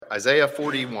Isaiah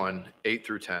 41, 8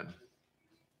 through 10.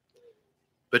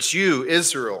 But you,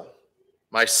 Israel,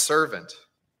 my servant,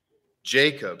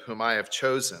 Jacob, whom I have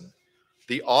chosen,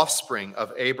 the offspring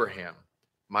of Abraham,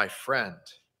 my friend,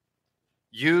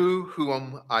 you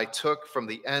whom I took from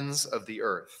the ends of the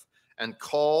earth and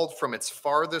called from its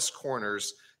farthest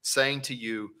corners, saying to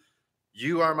you,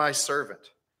 you are my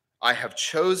servant. I have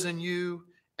chosen you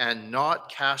and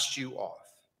not cast you off.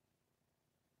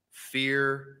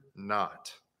 Fear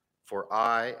not, for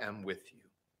I am with you.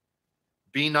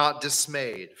 Be not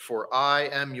dismayed, for I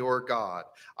am your God.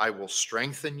 I will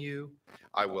strengthen you.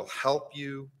 I will help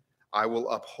you. I will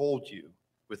uphold you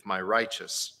with my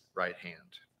righteous right hand.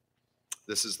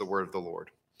 This is the word of the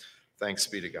Lord. Thanks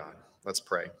be to God. Let's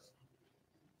pray.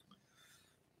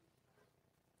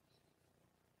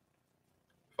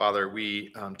 Father,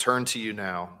 we turn to you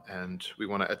now, and we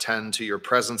want to attend to your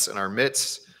presence in our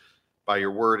midst by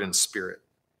your word and spirit.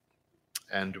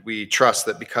 And we trust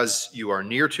that because you are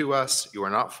near to us, you are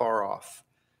not far off,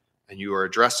 and you are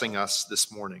addressing us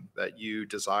this morning, that you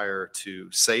desire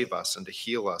to save us and to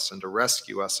heal us and to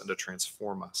rescue us and to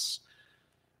transform us.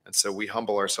 And so we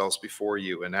humble ourselves before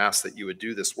you and ask that you would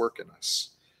do this work in us,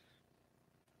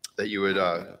 that you would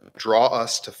draw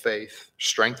us to faith,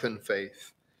 strengthen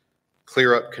faith,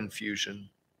 clear up confusion,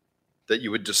 that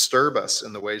you would disturb us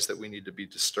in the ways that we need to be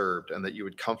disturbed, and that you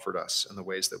would comfort us in the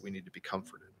ways that we need to be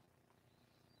comforted.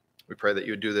 We pray that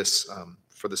you would do this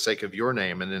for the sake of your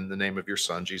name and in the name of your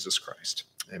Son, Jesus Christ.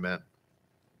 Amen.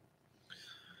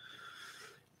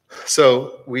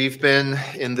 So we've been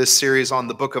in this series on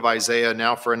the book of Isaiah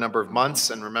now for a number of months.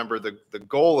 And remember, the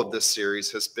goal of this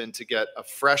series has been to get a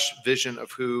fresh vision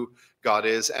of who God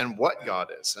is and what God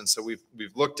is. And so we've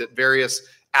looked at various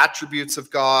attributes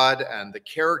of God and the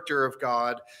character of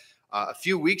God. A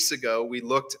few weeks ago, we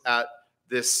looked at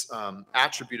this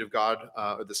attribute of God,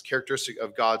 or this characteristic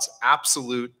of God's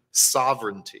absolute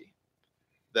sovereignty,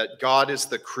 that God is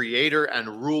the creator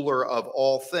and ruler of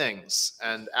all things.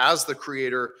 And as the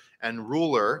creator and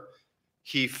ruler,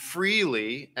 he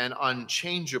freely and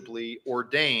unchangeably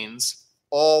ordains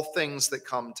all things that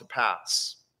come to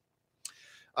pass.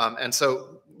 And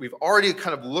so we've already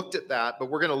kind of looked at that, but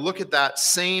we're going to look at that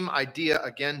same idea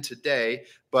again today,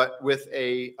 but with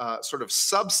a sort of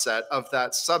subset of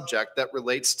that subject that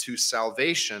relates to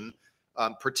salvation,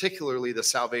 particularly the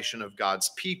salvation of God's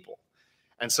people.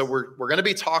 And so we're going to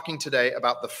be talking today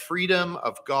about the freedom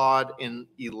of God in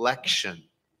election.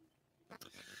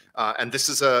 And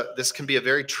this can be a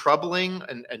very troubling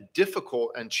and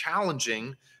difficult and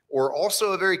challenging, or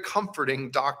also a very comforting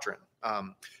doctrine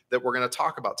that we're going to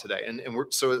talk about today.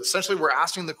 So essentially we're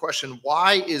asking the question,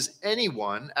 why is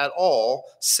anyone at all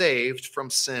saved from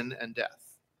sin and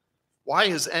death? Why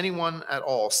is anyone at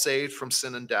all saved from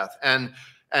sin and death? And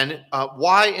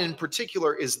why in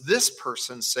particular is this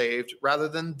person saved rather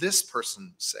than this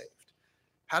person saved?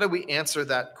 How do we answer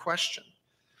that question?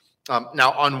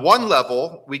 Now, on one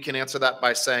level, we can answer that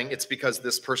by saying it's because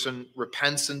this person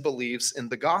repents and believes in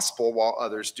the gospel while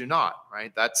others do not,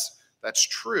 right? That's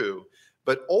true.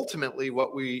 But ultimately,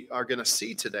 what we are going to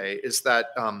see today is that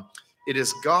it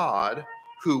is God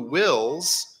who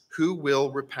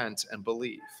will repent and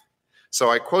believe.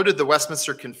 So I quoted the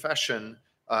Westminster Confession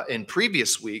in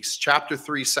previous weeks, chapter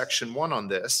 3, section 1 on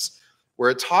this,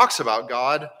 where it talks about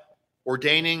God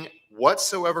ordaining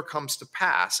whatsoever comes to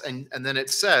pass. And then it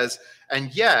says,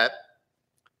 and yet,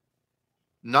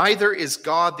 neither is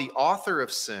God the author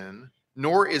of sin,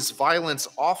 nor is violence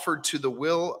offered to the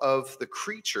will of the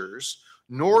creatures,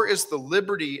 nor is the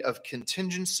liberty of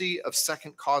contingency of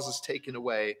second causes taken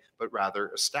away, but rather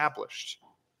established.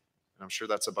 And I'm sure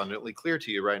that's abundantly clear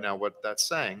to you right now what that's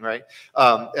saying, right?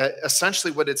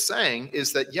 Essentially what it's saying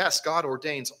is that, yes, God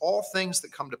ordains all things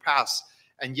that come to pass,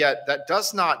 and yet that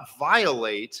does not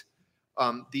violate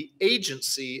the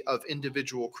agency of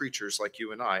individual creatures like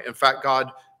you and I. In fact,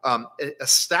 God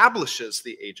establishes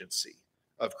the agency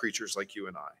of creatures like you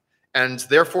and I. And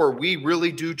therefore, we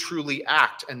really do truly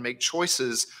act and make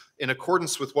choices in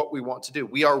accordance with what we want to do.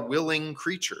 We are willing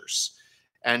creatures.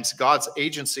 And God's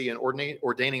agency and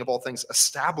ordaining of all things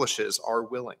establishes our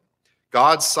willing.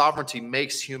 God's sovereignty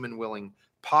makes human willing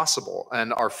possible.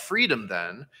 And our freedom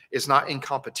then is not in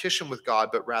competition with God,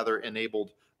 but rather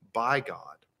enabled by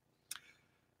God.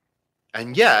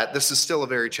 And yet, this is still a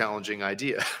very challenging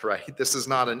idea, right? This is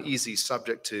not an easy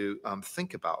subject to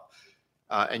think about.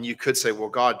 And you could say, well,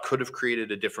 God could have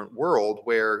created a different world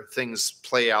where things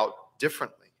play out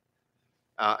differently.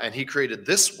 And he created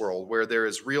this world where there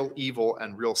is real evil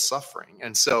and real suffering.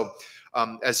 And so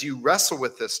as you wrestle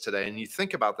with this today and you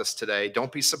think about this today,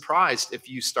 don't be surprised if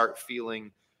you start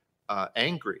feeling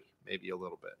angry maybe a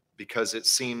little bit, because it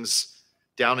seems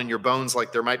down in your bones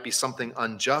like there might be something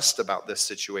unjust about this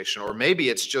situation, or maybe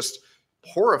it's just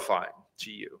horrifying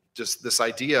to you, just this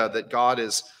idea that God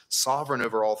is sovereign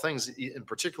over all things, in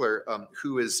particular,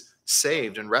 who is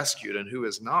saved and rescued and who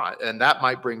is not. And that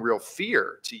might bring real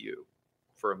fear to you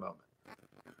for a moment.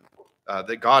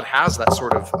 That God has that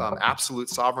sort of absolute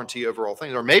sovereignty over all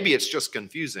things. Or maybe it's just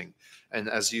confusing. And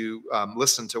as you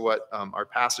listen to what our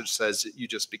passage says, you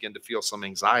just begin to feel some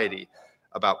anxiety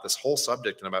about this whole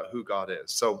subject and about who God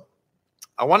is. So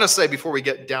I want to say, before we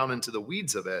get down into the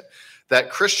weeds of it, that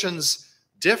Christians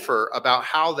differ about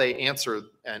how they answer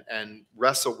and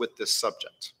wrestle with this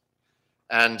subject.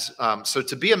 And so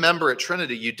to be a member at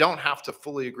Trinity, you don't have to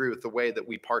fully agree with the way that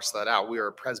we parse that out. We are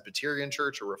a Presbyterian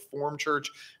church, a Reformed church,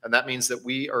 and that means that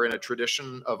we are in a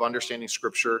tradition of understanding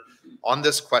Scripture on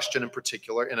this question in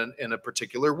particular, in a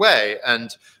particular way.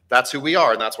 And that's who we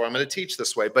are, and that's why I'm going to teach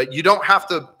this way. But you don't have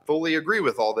to fully agree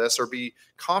with all this or be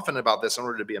confident about this in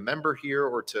order to be a member here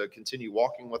or to continue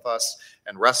walking with us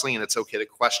and wrestling. And it's okay to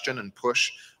question and push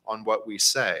on what we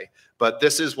say. But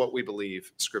this is what we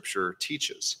believe Scripture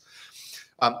teaches.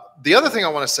 The other thing I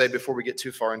want to say before we get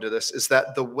too far into this is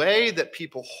that the way that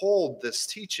people hold this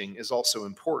teaching is also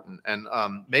important. And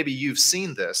maybe you've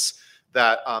seen this,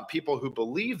 that people who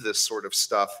believe this sort of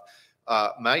stuff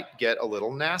might get a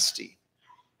little nasty.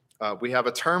 We have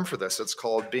a term for this. It's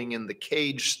called being in the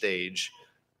cage stage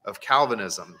of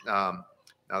Calvinism. Now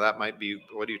that might be,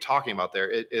 what are you talking about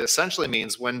there? It essentially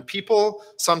means when people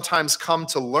sometimes come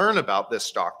to learn about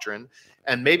this doctrine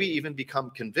and maybe even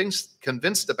become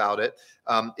convinced about it,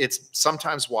 it's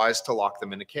sometimes wise to lock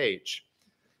them in a cage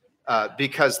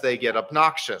because they get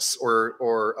obnoxious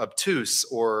or obtuse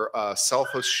or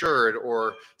self-assured,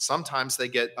 or sometimes they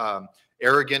get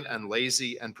arrogant and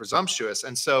lazy and presumptuous.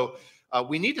 And so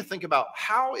we need to think about,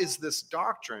 how is this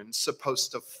doctrine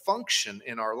supposed to function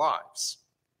in our lives?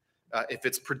 If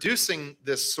it's producing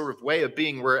this sort of way of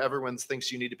being where everyone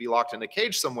thinks you need to be locked in a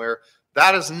cage somewhere,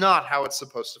 that is not how it's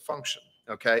supposed to function.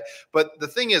 Okay, but the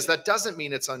thing is, that doesn't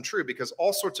mean it's untrue, because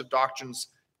all sorts of doctrines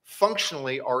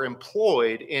functionally are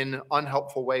employed in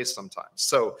unhelpful ways sometimes.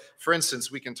 So, for instance,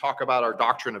 we can talk about our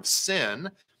doctrine of sin,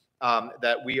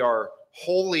 that we are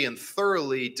wholly and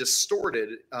thoroughly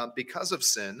distorted because of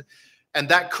sin, and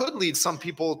that could lead some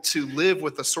people to live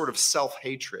with a sort of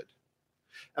self-hatred.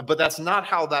 But that's not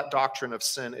how that doctrine of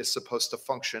sin is supposed to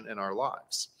function in our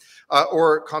lives.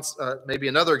 Or maybe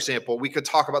another example, we could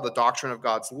talk about the doctrine of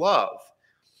God's love.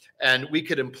 And we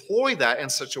could employ that in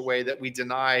such a way that we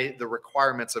deny the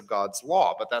requirements of God's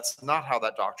law, but that's not how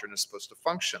that doctrine is supposed to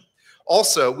function.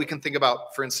 Also, we can think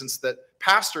about, for instance, that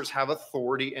pastors have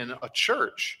authority in a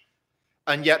church,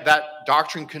 and yet that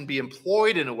doctrine can be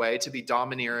employed in a way to be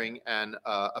domineering and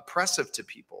oppressive to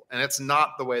people, and it's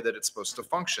not the way that it's supposed to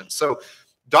function. So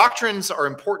doctrines are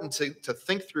important to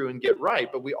think through and get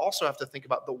right, but we also have to think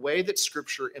about the way that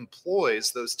Scripture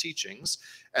employs those teachings,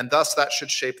 and thus that should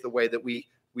shape the way that we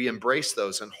embrace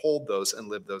those and hold those and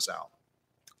live those out.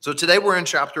 So today we're in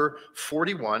chapter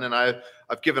 41, and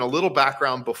I've given a little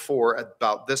background before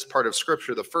about this part of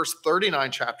Scripture. The first 39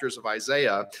 chapters of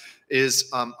Isaiah is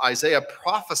Isaiah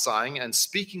prophesying and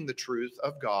speaking the truth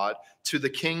of God to the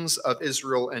kings of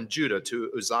Israel and Judah, to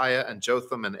Uzziah and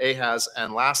Jotham and Ahaz,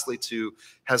 and lastly to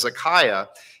Hezekiah.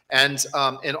 And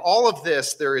in all of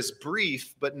this, there is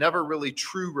brief but never really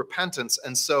true repentance.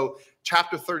 And so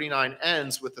chapter 39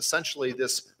 ends with essentially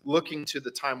this looking to the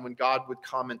time when God would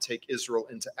come and take Israel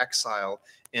into exile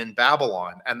in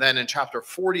Babylon. And then in chapter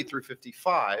 40 through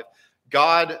 55,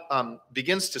 God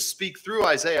begins to speak through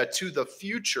Isaiah to the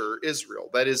future Israel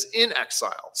that is in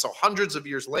exile. So hundreds of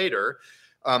years later,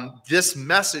 this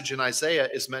message in Isaiah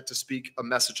is meant to speak a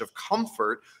message of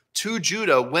comfort to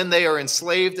Judah when they are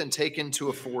enslaved and taken to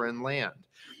a foreign land.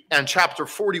 And chapter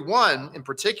 41 in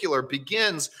particular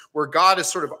begins where God is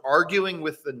sort of arguing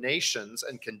with the nations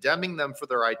and condemning them for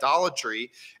their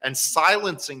idolatry and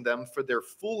silencing them for their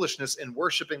foolishness in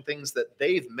worshiping things that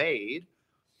they've made.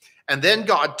 And then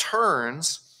God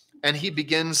turns and he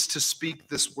begins to speak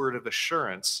this word of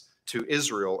assurance to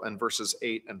Israel in verses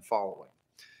 8 and following.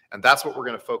 And that's what we're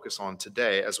going to focus on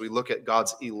today as we look at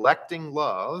God's electing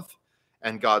love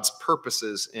and God's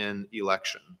purposes in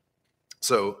election.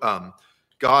 So,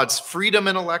 God's freedom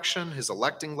in election, his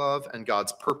electing love, and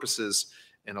God's purposes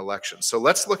in election. So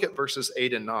let's look at verses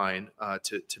 8 and 9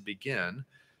 to begin.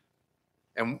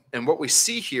 And what we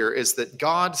see here is that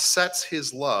God sets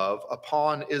his love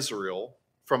upon Israel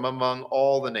from among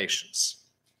all the nations.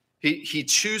 He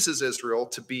chooses Israel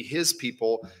to be his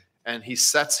people, and he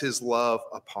sets his love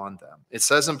upon them. It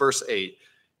says in verse 8,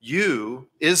 "You,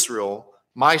 Israel,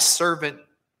 my servant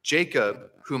Jacob,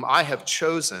 whom I have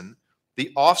chosen,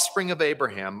 the offspring of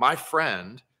Abraham, my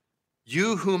friend,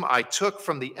 you whom I took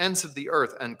from the ends of the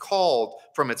earth and called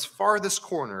from its farthest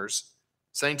corners,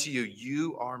 saying to you,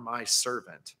 you are my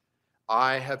servant.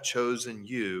 I have chosen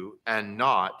you and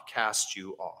not cast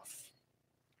you off.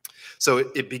 So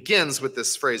it begins with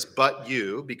this phrase, but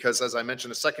you, because as I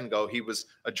mentioned a second ago, he was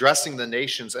addressing the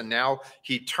nations, and now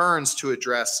he turns to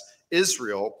address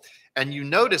Israel. And you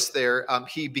notice there,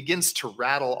 he begins to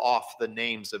rattle off the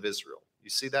names of Israel. You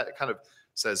see that? It kind of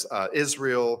says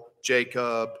Israel,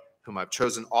 Jacob, whom I've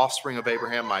chosen, offspring of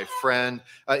Abraham, my friend.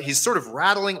 He's sort of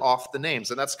rattling off the names,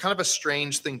 and that's kind of a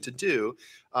strange thing to do.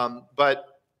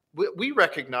 But we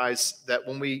recognize that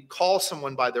when we call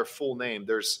someone by their full name,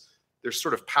 there's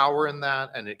sort of power in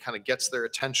that, and it kind of gets their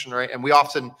attention, right? And we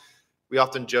often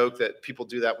joke that people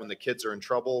do that when the kids are in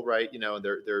trouble, right? You know,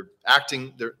 they're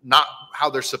acting, they're not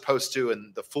how they're supposed to,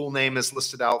 and the full name is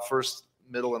listed out first,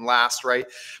 middle, and last, right?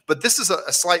 But this is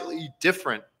a slightly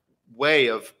different way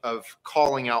of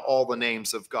calling out all the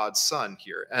names of God's Son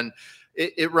here. And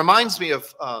it reminds me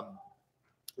of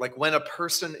like when a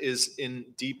person is in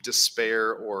deep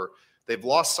despair, or they've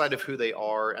lost sight of who they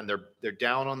are, and they're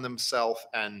down on themselves,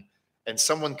 and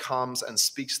someone comes and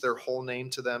speaks their whole name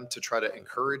to them to try to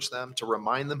encourage them, to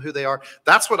remind them who they are.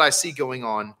 That's what I see going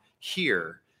on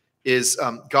here, is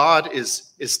God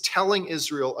is telling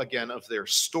Israel again of their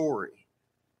story.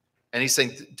 And he's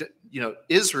saying, you know,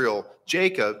 Israel,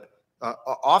 Jacob,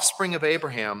 offspring of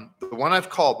Abraham, the one I've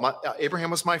called, Abraham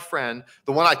was my friend,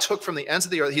 the one I took from the ends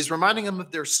of the earth. He's reminding them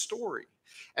of their story.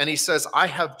 And he says, I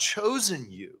have chosen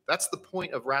you. That's the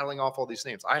point of rattling off all these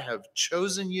names. I have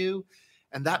chosen you,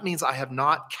 and that means I have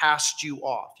not cast you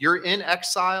off. You're in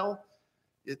exile.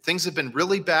 Things have been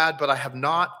really bad, but I have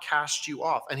not cast you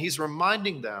off. And he's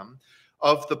reminding them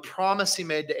of the promise he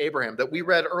made to Abraham that we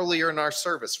read earlier in our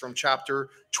service from chapter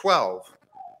 12,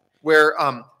 where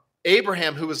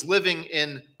Abraham, who was living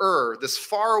in Ur, this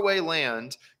faraway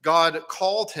land, God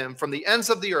called him from the ends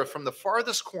of the earth, from the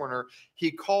farthest corner.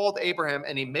 He called Abraham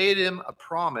and he made him a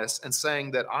promise and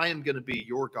saying that I am going to be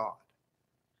your God,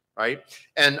 right?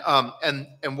 And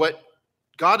what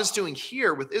God is doing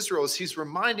here with Israel is he's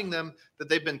reminding them that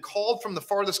they've been called from the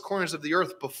farthest corners of the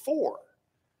earth before.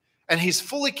 And he's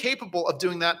fully capable of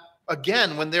doing that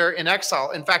again when they're in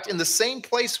exile. In fact, in the same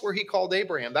place where he called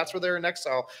Abraham, that's where they're in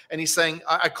exile. And he's saying,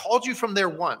 I called you from there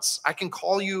once. I can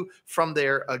call you from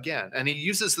there again. And he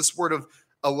uses this word of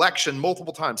election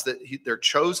multiple times, that they're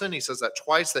chosen. He says that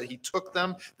twice, that he took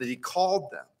them, that he called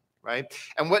them, right?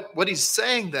 And what he's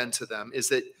saying then to them is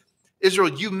that, Israel,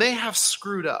 you may have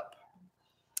screwed up.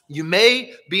 You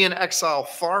may be in exile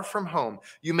far from home.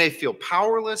 You may feel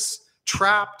powerless,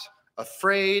 trapped,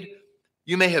 afraid.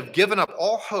 You may have given up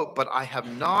all hope, but I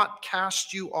have not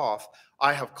cast you off.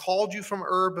 I have called you from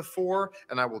Ur before,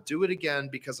 and I will do it again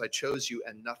because I chose you,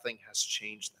 and nothing has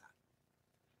changed that.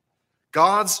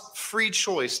 God's free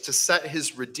choice to set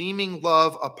his redeeming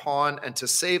love upon and to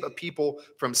save a people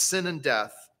from sin and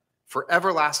death for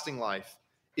everlasting life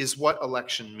is what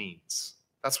election means.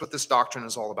 That's what this doctrine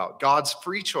is all about. God's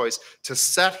free choice to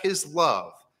set his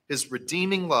love, his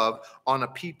redeeming love, on a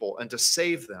people and to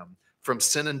save them from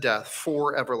sin and death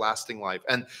for everlasting life.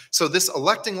 And so this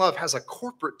electing love has a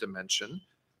corporate dimension,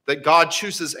 that God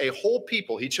chooses a whole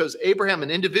people. He chose Abraham,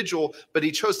 an individual, but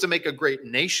he chose to make a great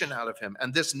nation out of him.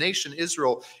 And this nation,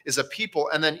 Israel, is a people.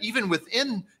 And then even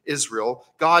within Israel,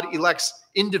 God elects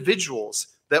individuals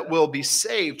that will be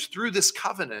saved through this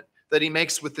covenant that he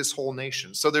makes with this whole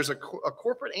nation. So there's a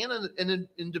corporate and an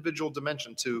individual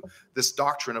dimension to this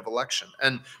doctrine of election.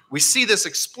 And we see this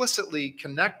explicitly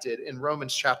connected in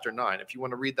Romans chapter 9. If you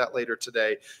want to read that later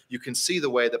today, you can see the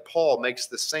way that Paul makes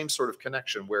the same sort of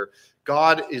connection, where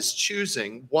God is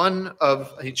choosing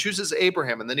he chooses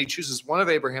Abraham, and then he chooses one of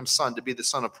Abraham's sons to be the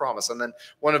son of promise, and then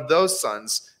one of those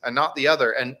sons and not the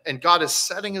other. And God is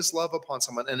setting his love upon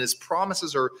someone, and his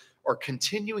promises are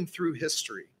continuing through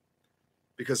history,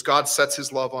 because God sets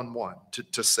his love on one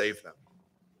to save them.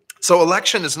 So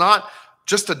election is not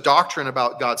just a doctrine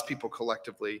about God's people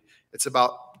collectively. It's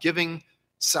about giving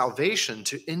salvation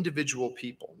to individual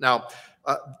people. Now,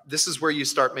 this is where you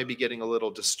start maybe getting a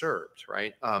little disturbed,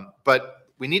 right? But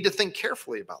we need to think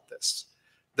carefully about this,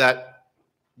 that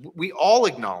we all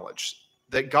acknowledge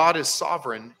that God is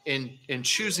sovereign in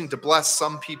choosing to bless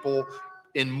some people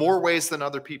in more ways than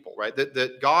other people, right?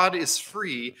 That God is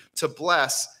free to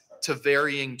bless to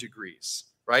varying degrees,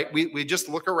 right? We just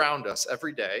look around us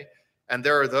every day, and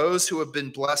there are those who have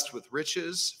been blessed with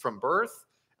riches from birth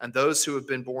and those who have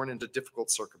been born into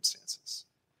difficult circumstances.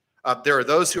 There are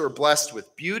those who are blessed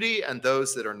with beauty and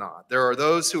those that are not. There are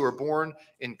those who are born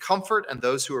in comfort and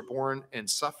those who are born in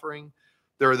suffering.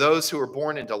 There are those who are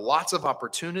born into lots of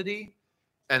opportunity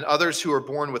and others who are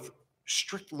born with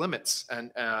strict limits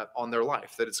and on their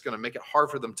life, that it's going to make it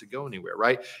hard for them to go anywhere,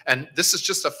 right? And this is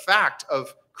just a fact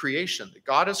of creation. That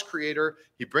God is creator.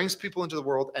 He brings people into the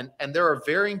world, and there are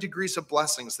varying degrees of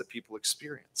blessings that people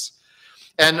experience.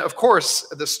 And of course,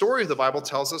 the story of the Bible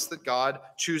tells us that God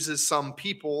chooses some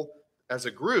people as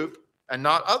a group and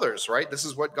not others, right? This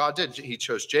is what God did. He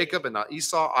chose Jacob and not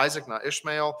Esau, Isaac, not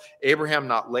Ishmael, Abraham,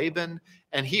 not Laban.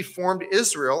 And he formed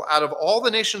Israel out of all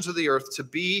the nations of the earth to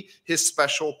be his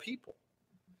special people.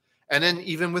 And then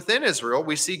even within Israel,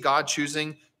 we see God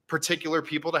choosing particular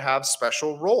people to have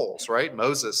special roles, right?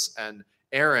 Moses and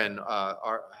Aaron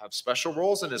have special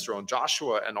roles in Israel, and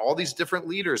Joshua and all these different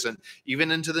leaders. And even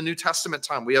into the New Testament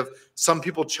time, we have some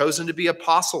people chosen to be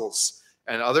apostles,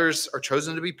 and others are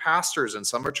chosen to be pastors, and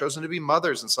some are chosen to be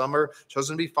mothers, and some are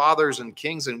chosen to be fathers and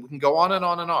kings. And we can go on and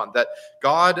on and on, that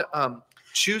God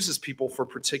chooses people for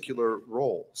particular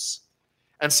roles.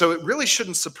 And so it really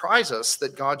shouldn't surprise us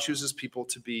that God chooses people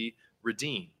to be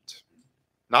redeemed.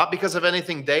 Not because of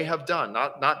anything they have done,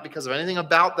 not because of anything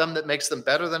about them that makes them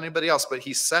better than anybody else, but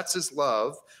he sets his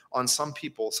love on some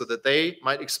people so that they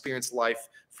might experience life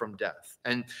from death.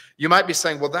 And you might be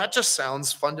saying, well, that just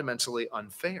sounds fundamentally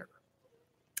unfair.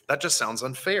 That just sounds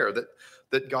unfair,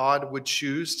 that God would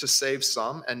choose to save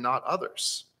some and not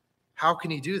others. How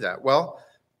can he do that? Well,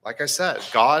 like I said,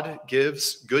 God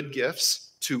gives good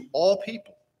gifts to all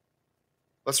people.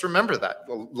 Let's remember that.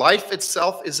 Life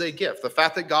itself is a gift. The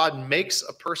fact that God makes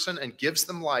a person and gives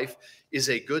them life is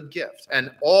a good gift. And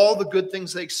all the good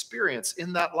things they experience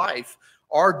in that life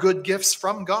are good gifts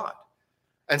from God.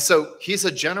 And so he's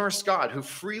a generous God who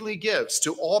freely gives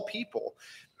to all people.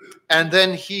 And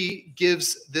then he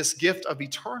gives this gift of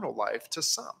eternal life to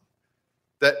some.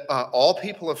 That all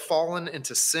people have fallen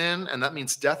into sin, and that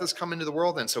means death has come into the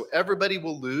world. And so everybody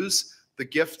will lose the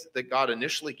gift that God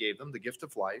initially gave them, the gift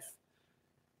of life.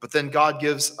 But then God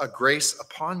gives a grace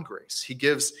upon grace. He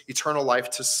gives eternal life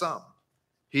to some.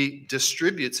 He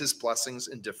distributes his blessings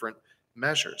in different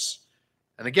measures.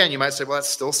 And again, you might say, well, that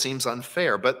still seems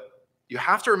unfair. But you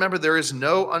have to remember there is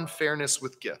no unfairness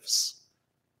with gifts,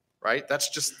 right? That's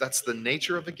the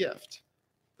nature of a gift.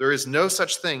 There is no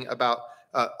such thing about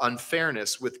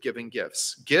unfairness with giving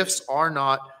gifts. Gifts are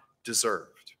not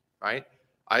deserved, right?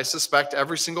 I suspect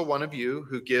every single one of you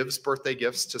who gives birthday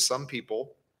gifts to some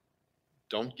people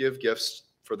don't give gifts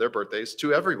for their birthdays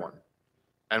to everyone.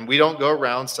 And we don't go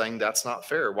around saying that's not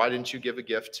fair. Why didn't you give a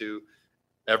gift to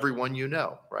everyone you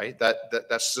know, right?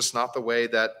 That's just not the way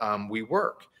that we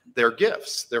work. They're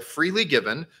gifts. They're freely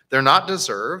given. They're not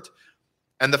deserved.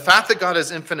 And the fact that God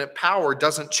has infinite power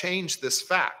doesn't change this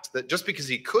fact, that just because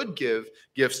he could give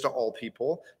gifts to all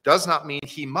people does not mean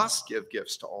he must give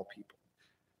gifts to all people.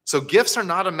 So gifts are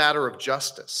not a matter of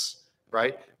justice.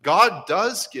 Right? God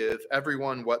does give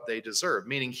everyone what they deserve,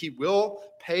 meaning he will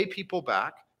pay people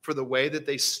back for the way that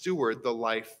they steward the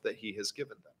life that he has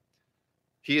given them.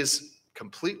 He is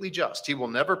completely just. He will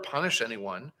never punish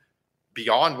anyone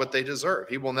beyond what they deserve.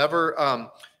 He will never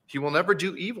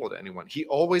do evil to anyone. He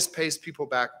always pays people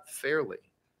back fairly.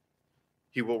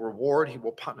 He will reward, he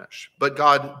will punish. But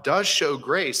God does show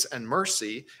grace and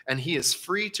mercy, and he is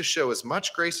free to show as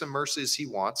much grace and mercy as he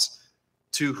wants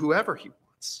to whoever he wants.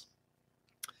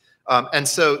 And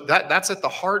so that's at the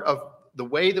heart of the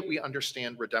way that we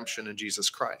understand redemption in Jesus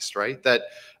Christ, right? That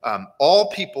all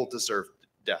people deserve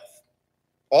death.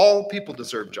 All people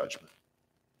deserve judgment.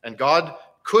 And God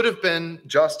could have been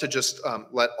just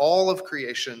let all of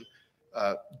creation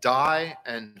die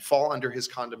and fall under his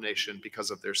condemnation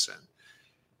because of their sin.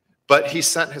 But he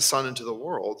sent his son into the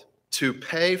world to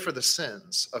pay for the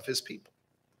sins of his people.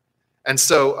 And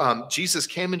so Jesus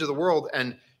came into the world,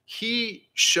 and he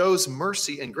shows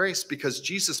mercy and grace because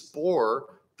Jesus bore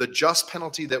the just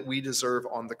penalty that we deserve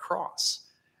on the cross.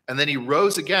 And then he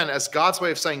rose again as God's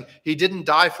way of saying he didn't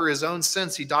die for his own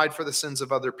sins. He died for the sins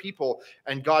of other people.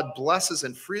 And God blesses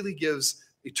and freely gives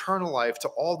eternal life to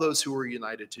all those who are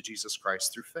united to Jesus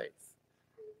Christ through faith.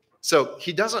 So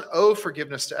he doesn't owe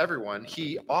forgiveness to everyone.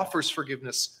 He offers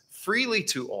forgiveness freely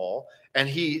to all, and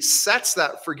he sets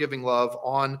that forgiving love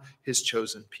on his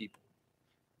chosen people.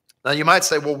 Now, you might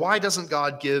say, well, why doesn't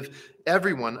God give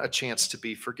everyone a chance to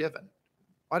be forgiven?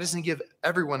 Why doesn't he give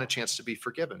everyone a chance to be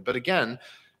forgiven? But again,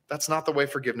 that's not the way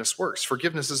forgiveness works.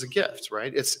 Forgiveness is a gift,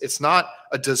 right? It's not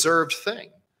a deserved thing.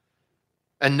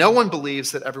 And no one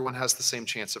believes that everyone has the same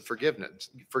chance of forgiveness,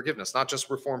 not just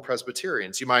Reformed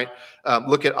Presbyterians. You might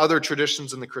look at other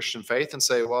traditions in the Christian faith and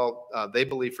say, well, they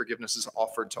believe forgiveness is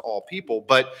offered to all people.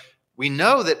 But we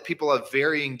know that people have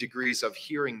varying degrees of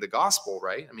hearing the gospel,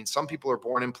 right? I mean, some people are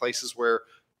born in places where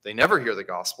they never hear the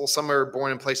gospel. Some are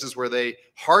born in places where they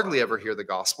hardly ever hear the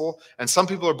gospel. And some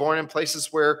people are born in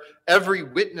places where every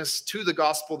witness to the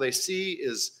gospel they see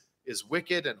is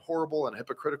wicked and horrible and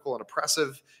hypocritical and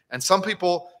oppressive. And some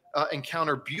people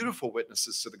encounter beautiful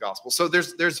witnesses to the gospel. So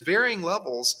there's varying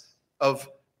levels of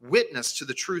witness to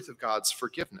the truth of God's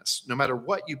forgiveness, no matter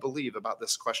what you believe about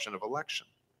this question of election.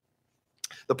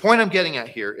 The point I'm getting at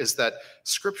here is that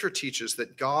Scripture teaches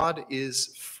that God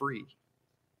is free.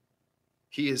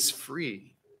 He is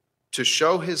free to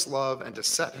show his love and to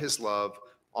set his love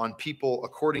on people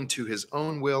according to his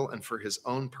own will and for his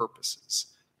own purposes.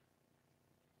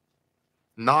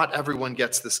 Not everyone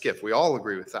gets this gift. We all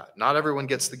agree with that. Not everyone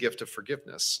gets the gift of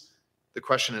forgiveness. The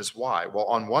question is why? Well,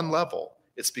 on one level,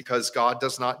 it's because God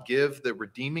does not give the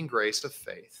redeeming grace of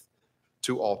faith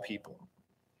to all people.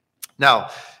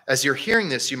 Now, as you're hearing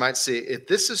this, you might say, if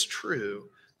this is true,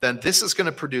 then this is going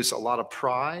to produce a lot of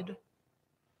pride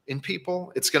in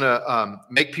people. It's going to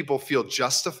make people feel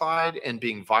justified in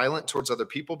being violent towards other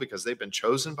people because they've been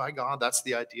chosen by God. That's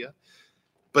the idea.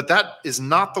 But that is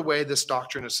not the way this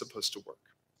doctrine is supposed to work.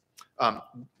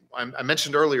 I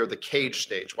mentioned earlier the cage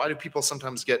stage. Why do people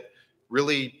sometimes get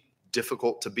really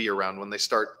difficult to be around when they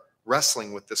start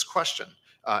wrestling with this question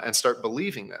and start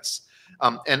believing this?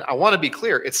 And I want to be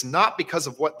clear, it's not because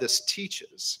of what this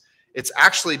teaches. It's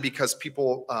actually because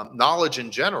people, knowledge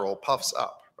in general puffs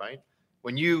up, right?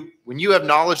 When you have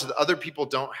knowledge that other people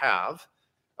don't have,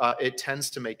 it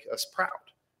tends to make us proud.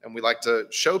 And we like to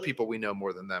show people we know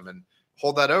more than them and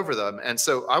hold that over them. And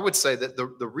so I would say that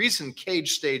the reason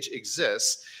cage stage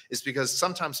exists is because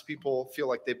sometimes people feel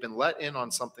like they've been let in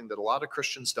on something that a lot of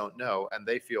Christians don't know, and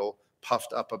they feel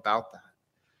puffed up about that.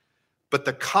 But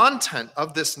the content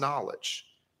of this knowledge,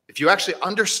 if you actually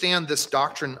understand this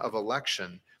doctrine of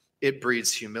election, it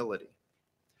breeds humility.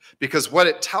 Because what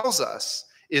it tells us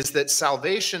is that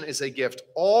salvation is a gift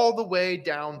all the way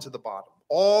down to the bottom,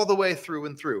 all the way through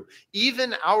and through.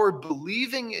 Even our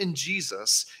believing in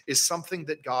Jesus is something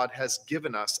that God has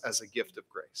given us as a gift of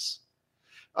grace.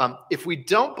 If we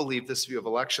don't believe this view of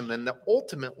election, then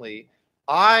ultimately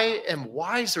I am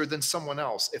wiser than someone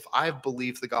else if I've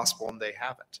believed the gospel and they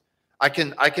haven't. I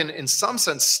can, in some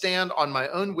sense, stand on my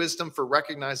own wisdom for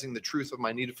recognizing the truth of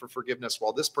my need for forgiveness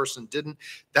while this person didn't.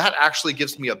 That actually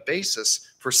gives me a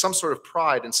basis for some sort of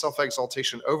pride and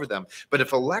self-exaltation over them. But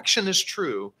if election is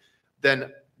true,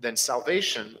 then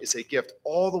salvation is a gift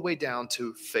all the way down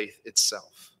to faith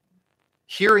itself.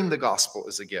 Hearing the gospel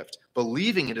is a gift.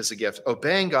 Believing it is a gift.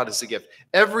 Obeying God is a gift.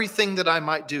 Everything that I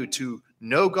might do to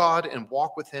know God and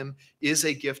walk with him is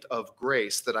a gift of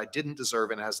grace that I didn't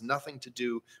deserve and has nothing to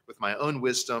do with my own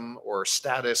wisdom or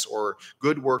status or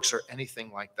good works or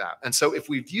anything like that. And so if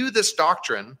we view this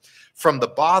doctrine from the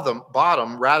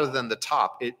bottom rather than the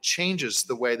top, it changes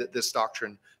the way that this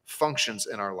doctrine functions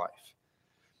in our life.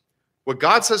 What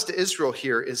God says to Israel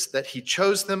here is that he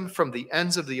chose them from the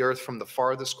ends of the earth, from the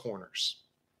farthest corners.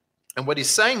 And what he's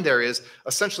saying there is,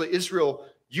 essentially, Israel,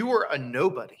 you were a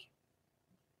nobody.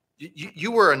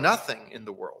 You were a nothing in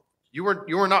the world. You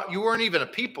weren't even a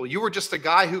people. You were just a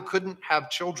guy who couldn't have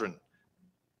children.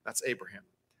 That's Abraham.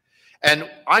 And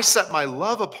I set my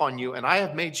love upon you, and I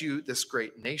have made you this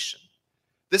great nation.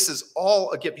 This is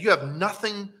all a gift. You have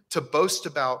nothing to boast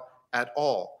about at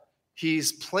all.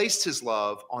 He's placed his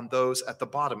love on those at the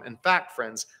bottom. In fact,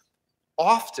 friends,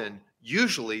 often,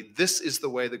 usually, this is the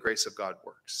way the grace of God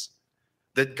works.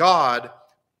 That God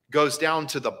goes down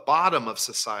to the bottom of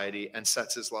society and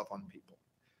sets his love on people.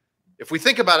 If we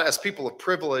think about it as people of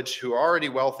privilege who are already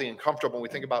wealthy and comfortable, and we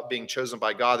think about being chosen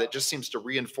by God, it just seems to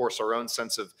reinforce our own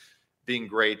sense of being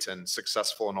great and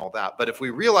successful and all that. But if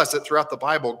we realize that throughout the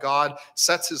Bible, God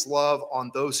sets his love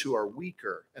on those who are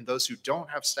weaker and those who don't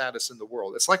have status in the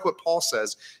world. It's like what Paul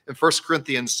says in 1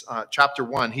 Corinthians chapter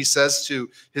 1. He says to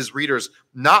his readers,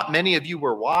 not many of you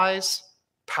were wise,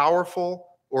 powerful,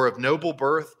 or of noble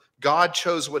birth. God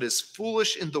chose what is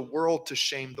foolish in the world to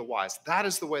shame the wise. That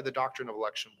is the way the doctrine of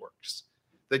election works.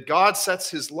 That God sets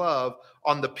his love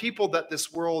on the people that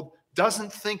this world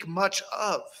doesn't think much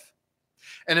of.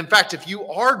 And in fact, if you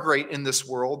are great in this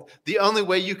world, the only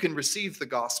way you can receive the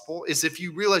gospel is if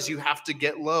you realize you have to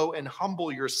get low and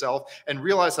humble yourself and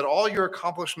realize that all your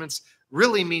accomplishments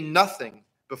really mean nothing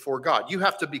before God. You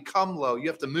have to become low. You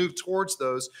have to move towards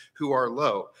those who are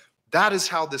low. That is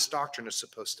how this doctrine is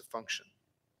supposed to function.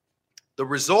 The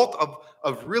result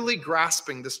of really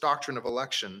grasping this doctrine of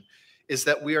election is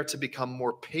that we are to become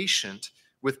more patient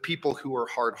with people who are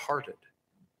hard-hearted.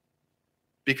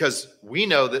 Because we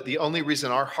know that the only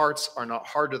reason our hearts are not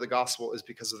hard to the gospel is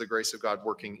because of the grace of God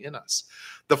working in us.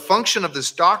 The function of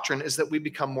this doctrine is that we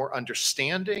become more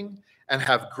understanding and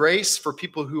have grace for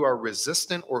people who are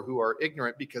resistant or who are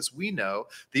ignorant, because we know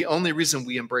the only reason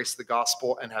we embrace the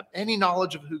gospel and have any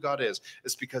knowledge of who God is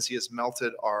because he has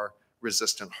melted our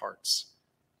resistant hearts.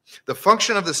 The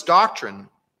function of this doctrine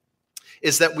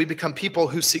is that we become people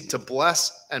who seek to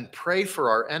bless and pray for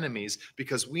our enemies,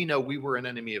 because we know we were an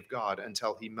enemy of God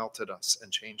until he melted us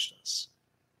and changed us.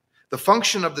 The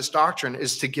function of this doctrine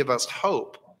is to give us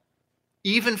hope,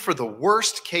 even for the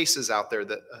worst cases out there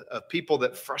of people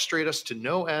that frustrate us to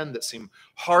no end, that seem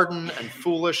hardened and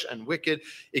foolish and wicked.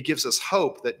 It gives us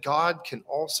hope that God can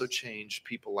also change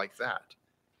people like that,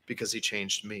 because he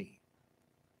changed me.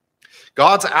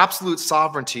 God's absolute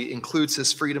sovereignty includes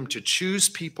his freedom to choose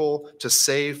people to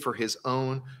save for his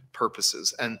own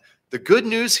purposes. And the good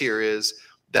news here is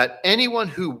that anyone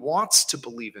who wants to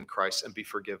believe in Christ and be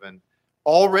forgiven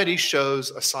already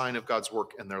shows a sign of God's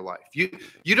work in their life.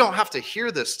 You don't have to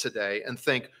hear this today and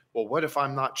think, well, what if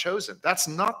I'm not chosen? That's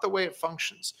not the way it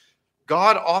functions.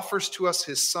 God offers to us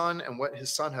his son and what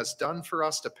his son has done for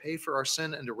us to pay for our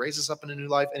sin and to raise us up in a new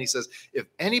life. And he says, if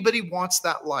anybody wants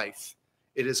that life,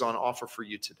 it is on offer for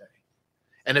you today.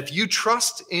 And if you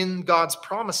trust in God's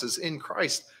promises in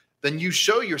Christ, then you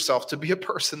show yourself to be a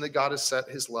person that God has set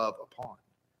his love upon.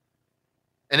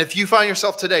 And if you find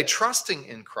yourself today trusting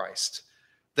in Christ,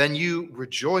 then you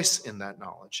rejoice in that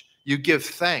knowledge. You give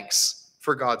thanks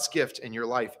for God's gift in your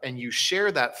life, and you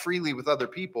share that freely with other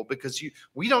people, because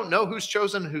we don't know who's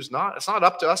chosen and who's not. It's not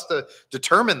up to us to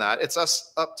determine that. It's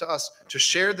up to us to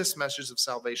share this message of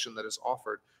salvation that is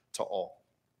offered to all.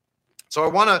 So I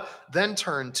want to then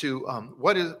turn to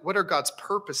what are God's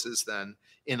purposes then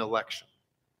in election?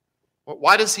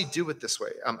 Why does he do it this way?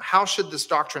 How should this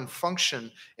doctrine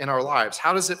function in our lives?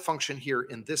 How does it function here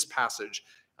in this passage?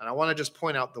 And I want to just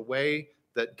point out the way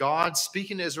that God,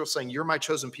 speaking to Israel, saying, you're my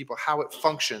chosen people, how it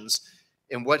functions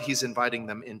and what he's inviting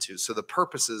them into. So the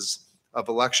purposes of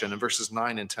election in verses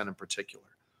 9 and 10 in particular.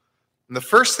 And the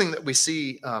first thing that we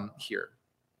see here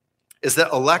is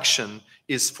that election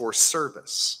is for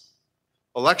service.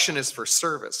 Election is for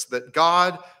service, that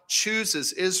God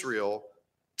chooses Israel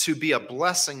to be a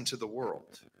blessing to the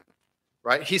world,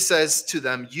 right? He says to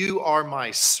them, you are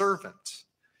my servant.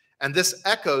 And this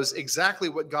echoes exactly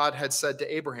what God had said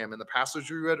to Abraham in the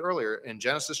passage we read earlier in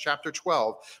Genesis chapter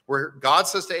 12, where God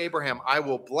says to Abraham, I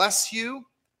will bless you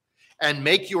and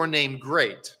make your name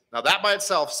great. Now that by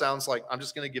itself sounds like I'm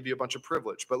just going to give you a bunch of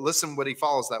privilege, but listen what he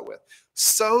follows that with.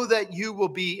 So that you will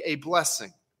be a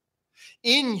blessing.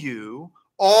 In you,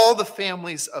 all the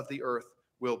families of the earth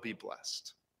will be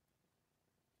blessed.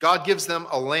 God gives them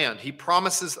a land. He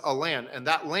promises a land, and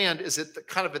that land is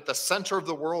kind of at the center of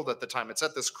the world at the time. It's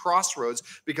at this crossroads,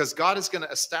 because God is going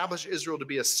to establish Israel to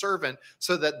be a servant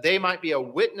so that they might be a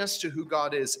witness to who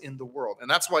God is in the world. And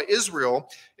that's why Israel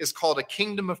is called a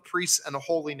kingdom of priests and a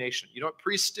holy nation. You know what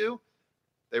priests do?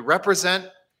 They represent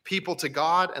people to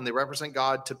God, and they represent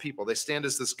God to people. They stand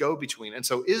as this go-between. And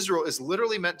so Israel is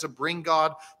literally meant to bring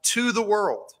God to the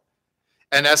world.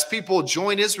 And as people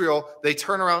join Israel, they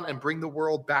turn around and bring the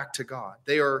world back to God.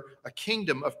 They are a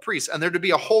kingdom of priests, and they're to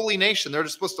be a holy nation. They're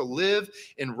supposed to live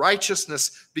in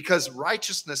righteousness, because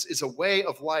righteousness is a way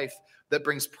of life that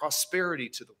brings prosperity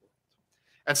to the world.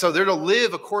 And so they're to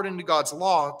live according to God's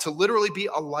law, to literally be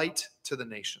a light to the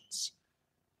nations.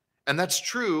 And that's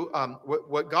true.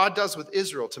 What God does with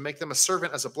Israel to make them a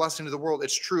servant as a blessing to the world,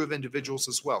 it's true of individuals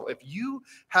as well. If you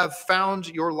have found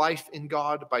your life in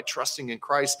God by trusting in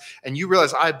Christ, and you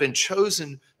realize I've been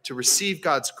chosen to receive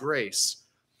God's grace,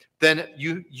 then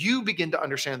you begin to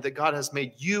understand that God has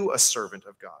made you a servant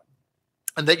of God,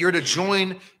 and that you're to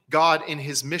join God in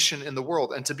his mission in the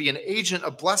world and to be an agent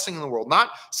of blessing in the world,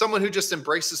 not someone who just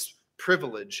embraces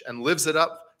privilege and lives it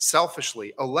up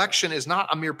selfishly. Election is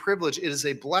not a mere privilege. It is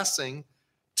a blessing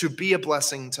to be a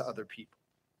blessing to other people.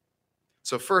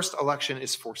 So first, election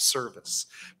is for service.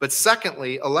 But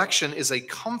secondly, election is a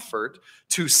comfort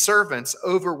to servants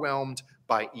overwhelmed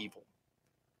by evil.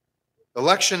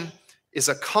 Election is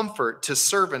a comfort to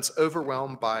servants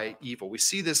overwhelmed by evil. We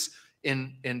see this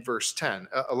in verse 10.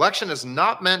 Election is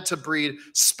not meant to breed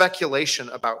speculation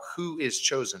about who is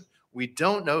chosen. We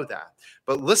don't know that.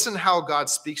 But listen how God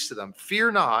speaks to them.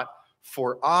 Fear not,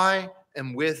 for I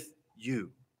am with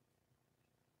you.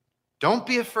 Don't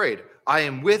be afraid. I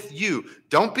am with you.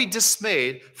 Don't be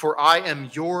dismayed, for I am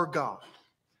your God.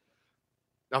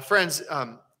 Now, friends,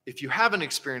 if you haven't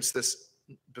experienced this,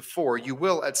 before, you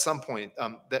will at some point,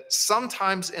 that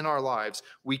sometimes in our lives,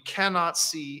 we cannot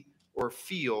see or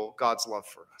feel God's love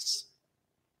for us.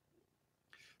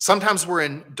 Sometimes we're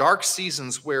in dark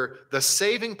seasons where the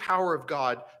saving power of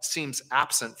God seems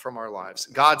absent from our lives.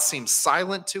 God seems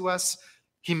silent to us.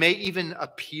 He may even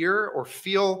appear or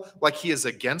feel like he is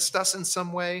against us in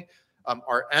some way.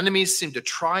 Our enemies seem to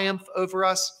triumph over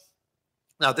us.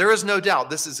 Now, there is no doubt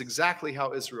this is exactly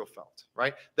how Israel felt,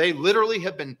 right? They literally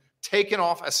have been taken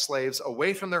off as slaves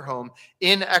away from their home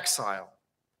in exile.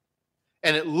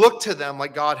 And it looked to them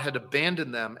like God had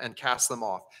abandoned them and cast them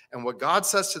off. And what God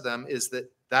says to them is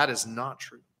that is not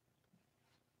true.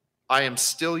 I am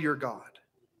still your God,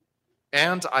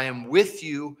 and I am with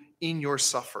you in your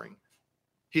suffering.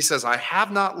 He says, I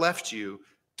have not left you.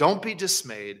 Don't be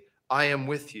dismayed. I am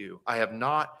with you. I have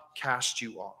not cast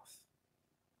you off.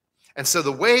 And so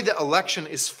the way that election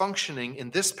is functioning in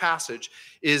this passage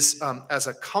is as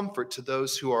a comfort to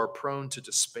those who are prone to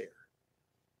despair.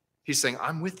 He's saying,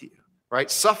 I'm with you, right?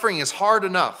 Suffering is hard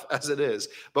enough as it is,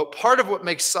 but part of what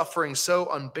makes suffering so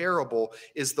unbearable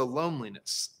is the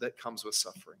loneliness that comes with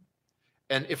suffering.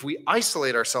 And if we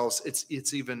isolate ourselves,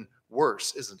 it's even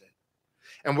worse, isn't it?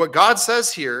 And what God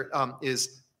says here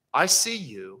is, I see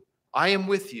you, I am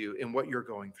with you in what you're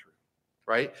going through,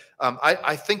 right?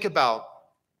 I think about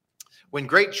when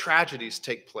great tragedies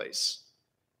take place,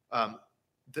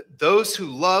 those who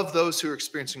love those who are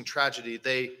experiencing tragedy,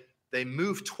 they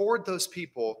move toward those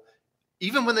people,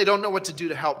 even when they don't know what to do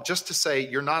to help, just to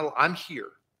say, I'm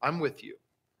here, I'm with you.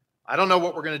 I don't know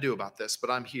what we're going to do about this,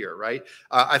 but I'm here, right?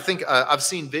 I think I've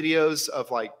seen videos of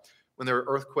like when there are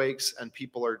earthquakes and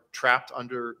people are trapped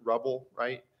under rubble,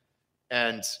 right?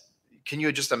 And can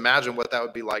you just imagine what that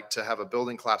would be like to have a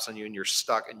building collapse on you and you're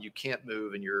stuck and you can't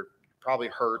move and you're probably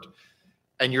hurt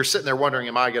and you're sitting there wondering,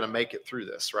 am I going to make it through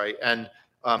this, right? And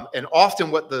often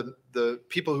what the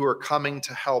people who are coming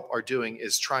to help are doing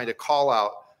is trying to call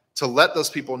out to let those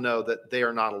people know that they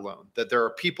are not alone, that there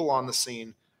are people on the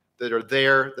scene that are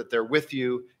there, that they're with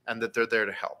you, and that they're there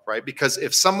to help, right? Because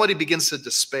if somebody begins to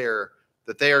despair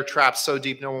that they are trapped so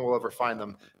deep no one will ever find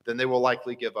them, then they will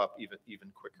likely give up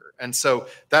even quicker. And so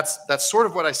that's sort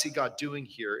of what I see God doing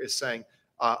here, is saying,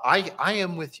 I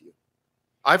am with you.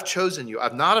 I've chosen you.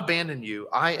 I've not abandoned you.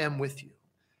 I am with you.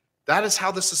 That is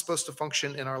how this is supposed to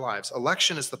function in our lives.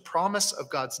 Election is the promise of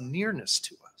God's nearness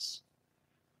to us.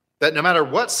 That no matter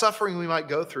what suffering we might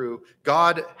go through,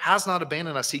 God has not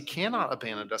abandoned us. He cannot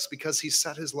abandon us because he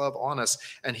set his love on us,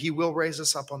 and he will raise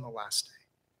us up on the last day.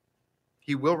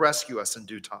 He will rescue us in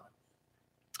due time.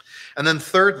 And then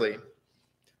thirdly,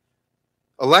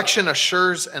 election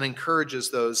assures and encourages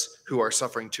those who are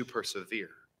suffering to persevere.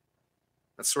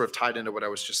 That's sort of tied into what I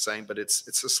was just saying, but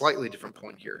it's a slightly different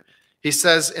point here. He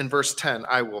says in verse 10,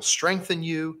 I will strengthen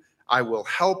you, I will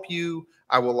help you,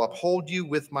 I will uphold you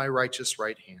with my righteous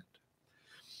right hand.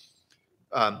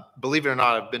 Believe it or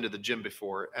not, I've been to the gym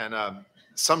before, and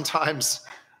sometimes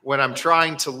when I'm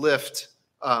trying to lift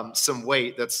some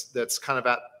weight that's kind of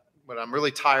at when I'm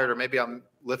really tired, or maybe I'm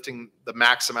lifting the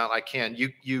max amount I can,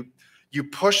 you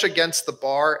push against the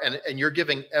bar and you're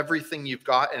giving everything you've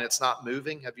got and it's not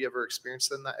moving. Have you ever experienced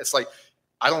that? It's like,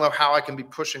 I don't know how I can be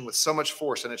pushing with so much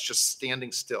force and it's just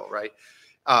standing still, right?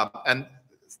 And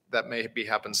that maybe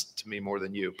happens to me more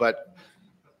than you, but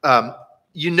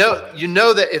you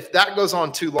know that if that goes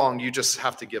on too long, you just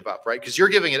have to give up, right? Because you're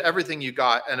giving it everything you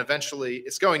got, and eventually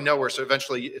it's going nowhere. So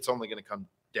eventually it's only going to come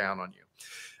down on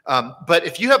you. But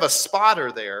if you have a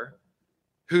spotter there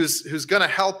who's going to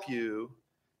help you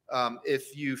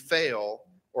if you fail,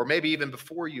 or maybe even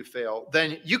before you fail,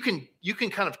 then you can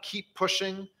kind of keep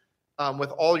pushing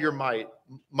with all your might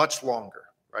much longer,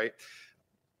 right?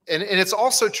 And it's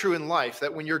also true in life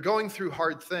that when you're going through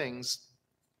hard things,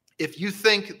 if you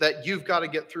think that you've got to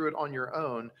get through it on your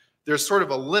own, there's sort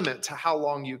of a limit to how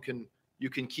long you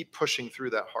can keep pushing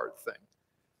through that hard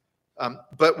thing.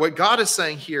 But what God is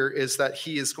saying here is that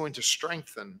he is going to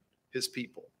strengthen his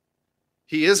people.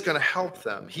 He is going to help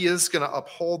them. He is going to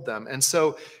uphold them. And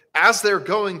so as they're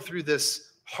going through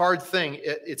this hard thing,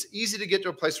 it's easy to get to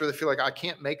a place where they feel like, I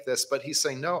can't make this. But he's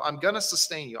saying, no, I'm going to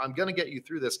sustain you. I'm going to get you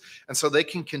through this. And so they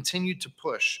can continue to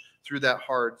push through that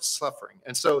hard suffering.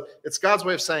 And so it's God's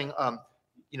way of saying,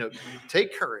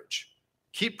 take courage,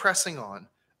 keep pressing on.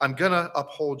 I'm going to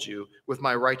uphold you with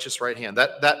my righteous right hand.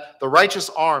 That the righteous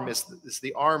arm is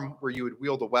the arm where you would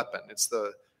wield a weapon. It's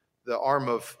the arm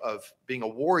of being a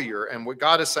warrior. And what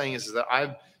God is saying is that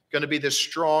I'm going to be this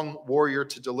strong warrior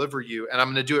to deliver you, and I'm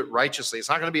going to do it righteously. It's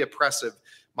not going to be oppressive.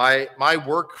 My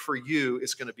work for you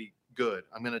is going to be good.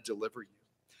 I'm going to deliver you.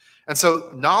 And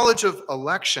so knowledge of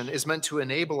election is meant to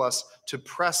enable us to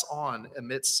press on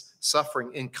amidst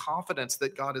suffering in confidence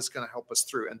that God is going to help us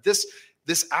through. And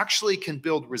this actually can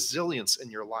build resilience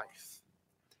in your life.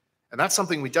 And that's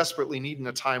something we desperately need in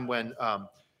a time when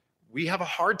we have a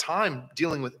hard time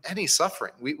dealing with any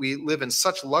suffering. We live in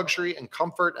such luxury and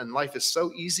comfort, and life is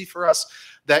so easy for us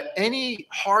that any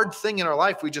hard thing in our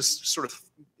life, we just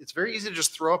it's very easy to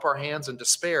just throw up our hands in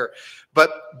despair.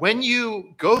 But when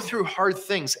you go through hard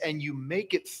things and you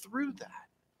make it through that,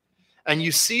 and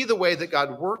you see the way that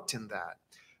God worked in that,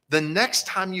 the next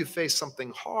time you face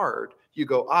something hard, you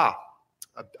go,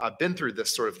 I've been through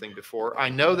this sort of thing before. I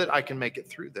know that I can make it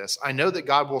through this. I know that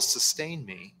God will sustain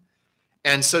me.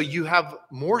 And so you have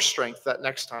more strength that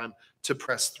next time to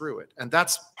press through it. And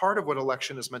that's part of what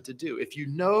election is meant to do. If you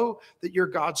know that you're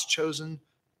God's chosen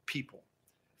people,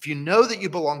 if you know that you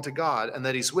belong to God and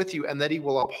that he's with you and that he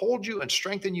will uphold you and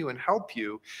strengthen you and help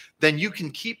you, then you can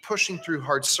keep pushing through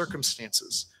hard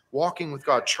circumstances, walking with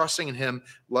God, trusting in him,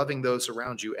 loving those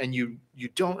around you. And you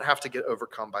don't have to get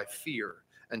overcome by fear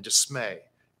and dismay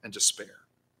and despair.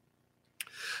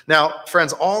 Now,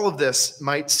 friends, all of this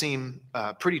might seem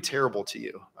pretty terrible to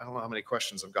you. I don't know how many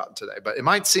questions I've gotten today, but it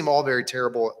might seem all very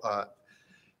terrible.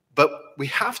 But we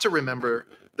have to remember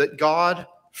that God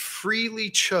freely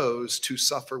chose to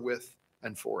suffer with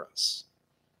and for us.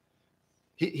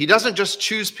 He doesn't just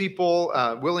choose people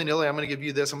willy-nilly. I'm going to give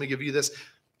you this. I'm going to give you this.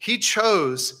 He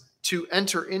chose to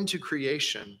enter into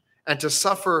creation and to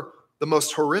suffer the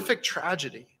most horrific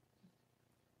tragedy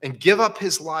and give up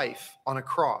his life on a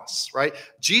cross, right?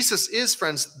 Jesus is,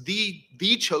 friends, the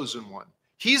chosen one.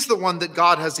 He's the one that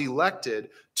God has elected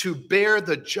to bear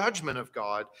the judgment of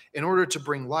God in order to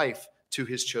bring life to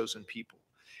his chosen people.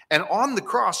 And on the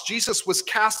cross, Jesus was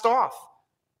cast off.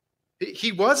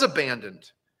 He was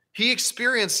abandoned. He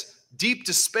experienced deep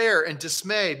despair and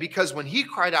dismay because when he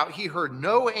cried out, he heard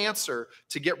no answer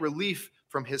to get relief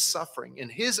from his suffering. In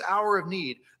his hour of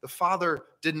need, the Father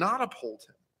did not uphold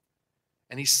him.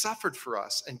 And he suffered for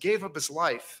us and gave up his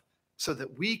life so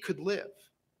that we could live.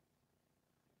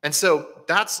 And so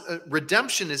that's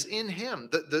redemption is in him,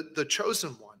 the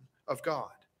chosen one of God.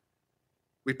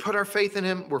 We put our faith in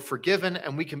him, we're forgiven,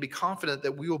 and we can be confident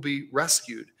that we will be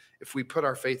rescued if we put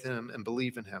our faith in him and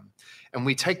believe in him. And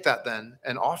we take that then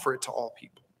and offer it to all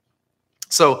people.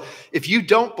 So if you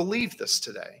don't believe this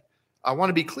today, I want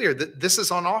to be clear that this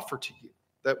is on offer to you,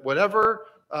 that whatever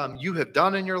you have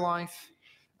done in your life,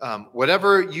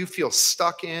 whatever you feel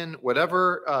stuck in,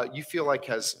 whatever you feel like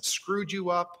has screwed you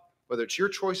up, whether it's your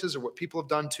choices or what people have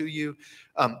done to you,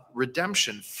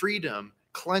 redemption, freedom,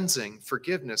 cleansing,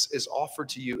 forgiveness is offered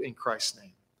to you in Christ's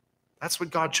name. That's what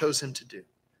God chose him to do.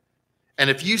 And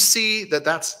if you see that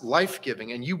that's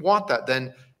life-giving and you want that,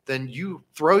 then you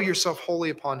throw yourself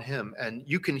wholly upon him and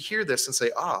you can hear this and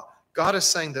say, God is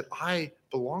saying that I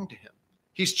belong to him.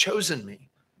 He's chosen me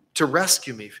to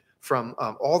rescue me from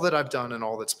all that I've done and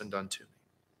all that's been done to me.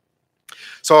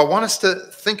 So I want us to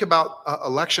think about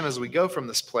election as we go from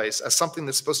this place as something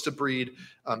that's supposed to breed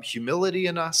humility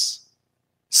in us,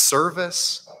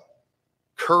 service,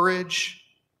 courage,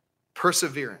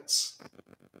 perseverance,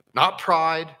 not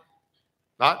pride,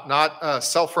 not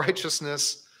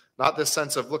self-righteousness, not this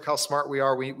sense of look how smart we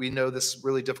are. We know this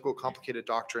really difficult, complicated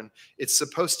doctrine. It's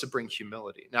supposed to bring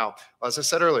humility. Now, as I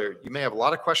said earlier, you may have a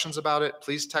lot of questions about it.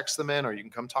 Please text them in, or you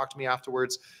can come talk to me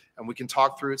afterwards, and we can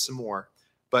talk through it some more.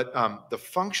 But the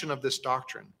function of this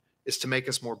doctrine is to make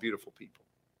us more beautiful people,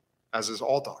 as is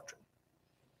all doctrine.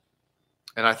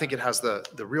 And I think it has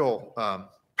the real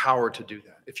power to do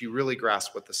that. If you really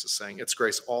grasp what this is saying, it's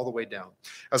grace all the way down.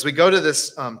 As we go to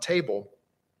this table,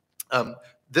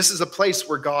 this is a place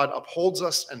where God upholds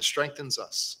us and strengthens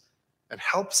us and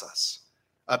helps us.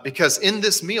 Because in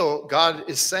this meal, God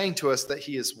is saying to us that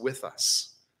he is with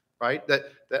us, right? That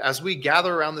as we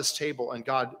gather around this table and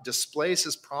God displays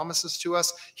his promises to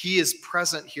us, he is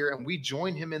present here and we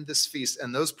join him in this feast.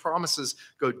 And those promises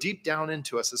go deep down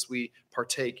into us as we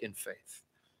partake in faith.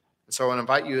 And so I want to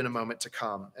invite you in a moment to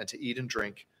come and to eat and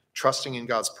drink, trusting in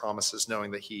God's promises,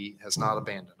 knowing that he has not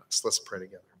abandoned us. Let's pray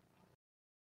together.